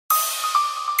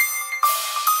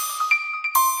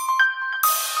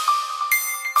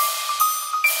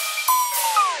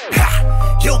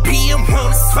Yo, BM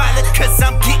wanna swallow, cause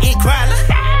I'm getting quality.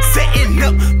 Setting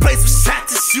up place with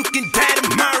shots, you can die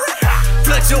tomorrow.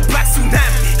 Flood your block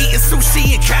tsunami, eating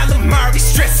sushi and calamari.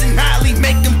 Stressing highly,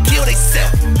 make them kill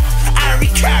theyself. Ari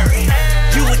Kari,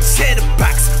 you a cheddar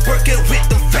box, working with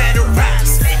them fatter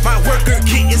rocks. My worker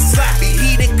getting sloppy,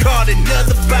 he done called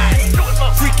another body.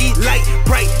 Freaky light,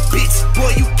 bright bitch, boy,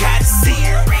 you gotta see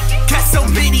her. Got so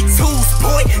many tools,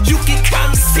 boy, you can call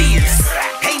me Sears.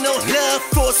 Ain't no love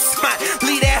for a spot,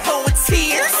 leave that hoe in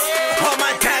tears. All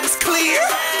my diamonds clear,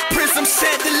 prism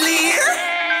chandelier.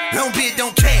 Long beard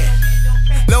don't care,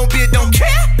 long beard don't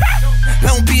care,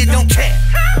 long beard don't care,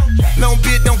 long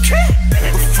beard don't care.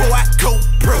 Before I go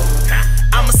broke,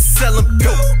 I'ma sell them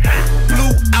dope.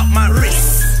 Blue out my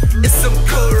wrist, it's some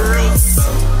good rose.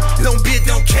 Long beard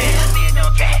don't care,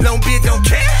 long beard don't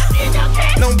care,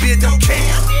 long beard don't care,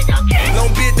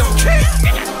 long beard don't care.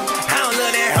 I don't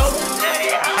love that hoe,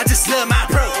 I just love my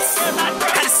bros.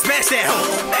 I just smash that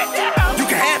hoe, you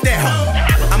can have that hoe.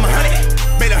 I'm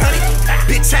 100, made 100,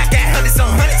 bitch I got hundreds on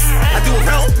hundreds. I do it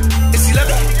wrong, and she love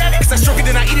it, cause I stroke it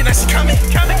then I eat it, now she coming.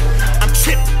 I'm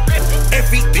tripping,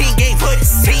 every ping game for the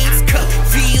scenes. Cup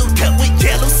filled up with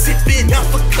yellow, sipping off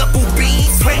a couple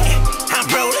beans. Sweating, I'm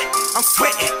rolling, I'm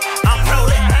sweating, I'm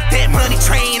rolling. That money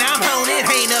train, I'm on it.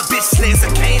 Ain't a bitch legs, I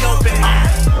can't open.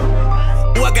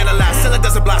 Oh, I got a lot, selling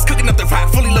dozen blocks, cooking up the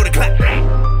rock, fully loaded clap.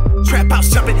 Trap house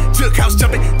jumping, jug house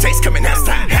jumping, taste coming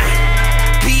outside.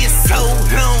 Be it so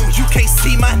long, you can't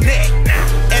see my neck.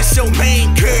 That's your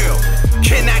main girl,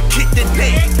 can I get the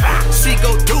neck? She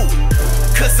go do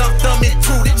it, cause I'm thumbing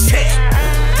through the check.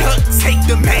 Duck, take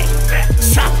the man,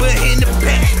 chopper in the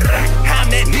back. I'm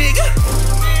that nigga,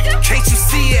 can't you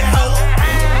see it, ho?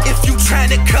 If you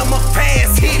tryna come up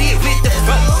fast, hit it with the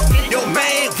phone. Your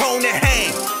man wanna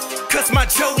hang, cause my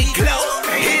Joey glow.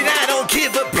 And I don't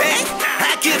give her back,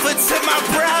 I give her to my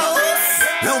bros.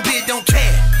 Long beard don't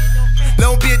care,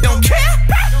 long beard don't care,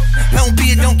 long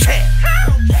beard don't care,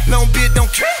 long beard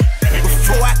don't care.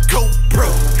 Before I go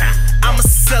broke, I'ma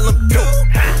sell them dope.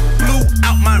 Blue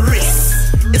out my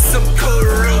wrist, it's some good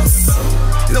rose.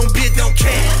 Long beard don't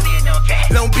care,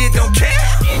 long beard don't care,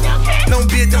 long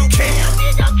beard don't care,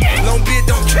 long beard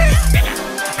don't care.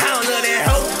 I don't love that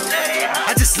hoe,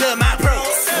 I just love my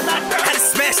bros. I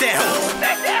just smash that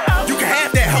hoe, you can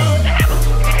have that hoe.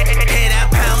 And I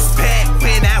bounce back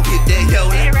when I whip that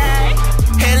Yola.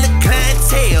 Hella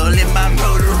clientele in my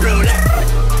Motorola.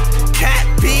 Got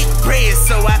big bread,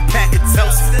 so I pack a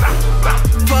toaster.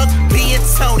 Fuck being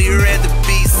Tony, rather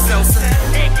be Sosa.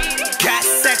 Got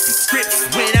sexy scripts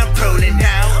when I'm rolling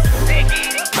out.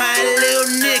 My little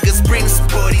niggas bring the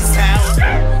sporties out.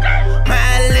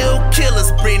 My little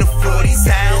killers bring the 40s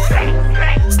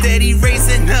out. Steady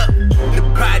raising up the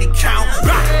body count.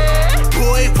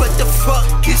 Boy, what the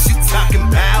fuck is you talking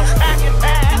about?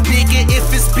 Nigga,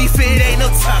 if it's beef, it ain't no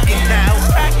talking now.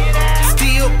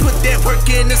 Still put that work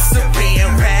in the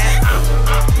saran wrap.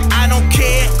 I don't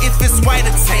care if it's white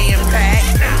or tan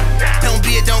pack.